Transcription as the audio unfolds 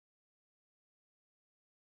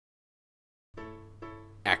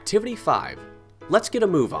Activity 5. Let's get a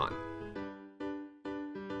move on.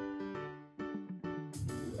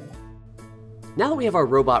 Now that we have our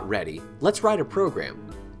robot ready, let's write a program.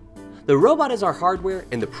 The robot is our hardware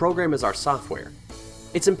and the program is our software.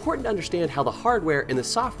 It's important to understand how the hardware and the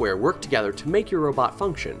software work together to make your robot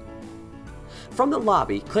function. From the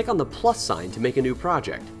lobby, click on the plus sign to make a new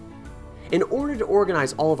project. In order to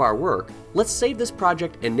organize all of our work, let's save this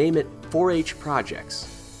project and name it 4H Projects.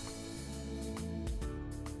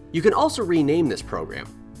 You can also rename this program.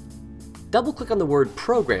 Double-click on the word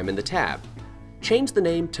Program in the tab. Change the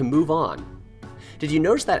name to Move On. Did you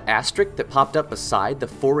notice that asterisk that popped up beside the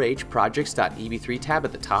 4H Projects.ev3 tab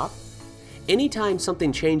at the top? Anytime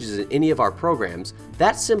something changes in any of our programs,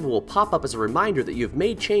 that symbol will pop up as a reminder that you've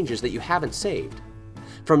made changes that you haven't saved.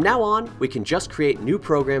 From now on, we can just create new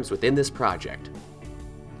programs within this project.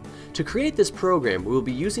 To create this program, we will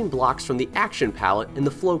be using blocks from the Action palette and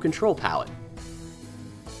the Flow Control palette.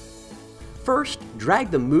 First, drag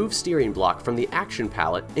the Move steering block from the Action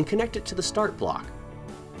palette and connect it to the Start block.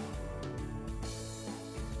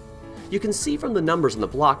 You can see from the numbers on the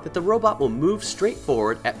block that the robot will move straight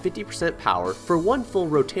forward at 50% power for one full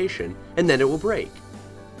rotation, and then it will brake.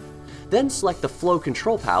 Then select the Flow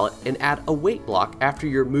Control palette and add a wait block after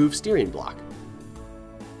your Move steering block.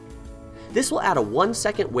 This will add a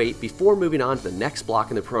 1-second wait before moving on to the next block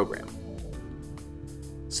in the program.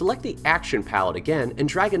 Select the Action palette again and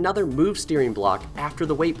drag another Move steering block after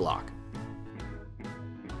the wait block.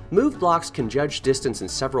 Move blocks can judge distance in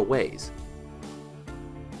several ways.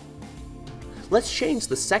 Let's change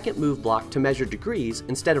the second move block to measure degrees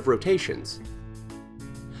instead of rotations.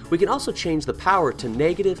 We can also change the power to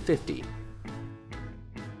 -50.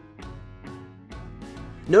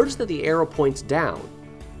 Notice that the arrow points down.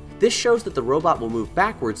 This shows that the robot will move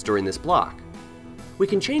backwards during this block. We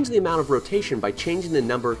can change the amount of rotation by changing the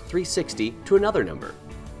number 360 to another number.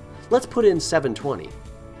 Let's put in 720.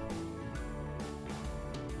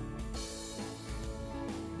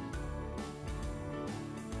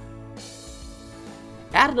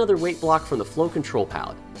 Add another wait block from the Flow Control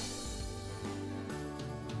palette.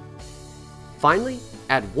 Finally,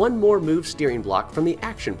 add one more Move steering block from the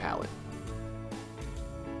Action palette.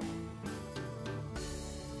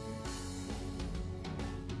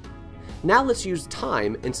 Now let's use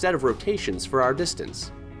time instead of rotations for our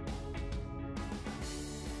distance.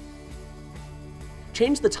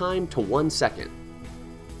 Change the time to 1 second.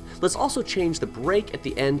 Let's also change the brake at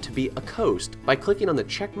the end to be a coast by clicking on the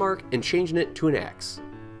check mark and changing it to an X.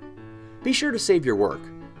 Be sure to save your work.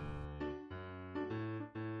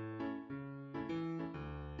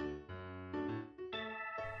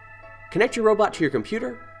 Connect your robot to your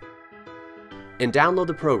computer and download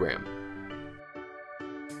the program.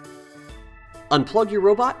 Unplug your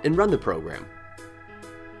robot and run the program.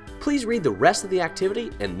 Please read the rest of the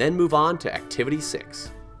activity and then move on to Activity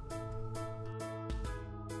 6.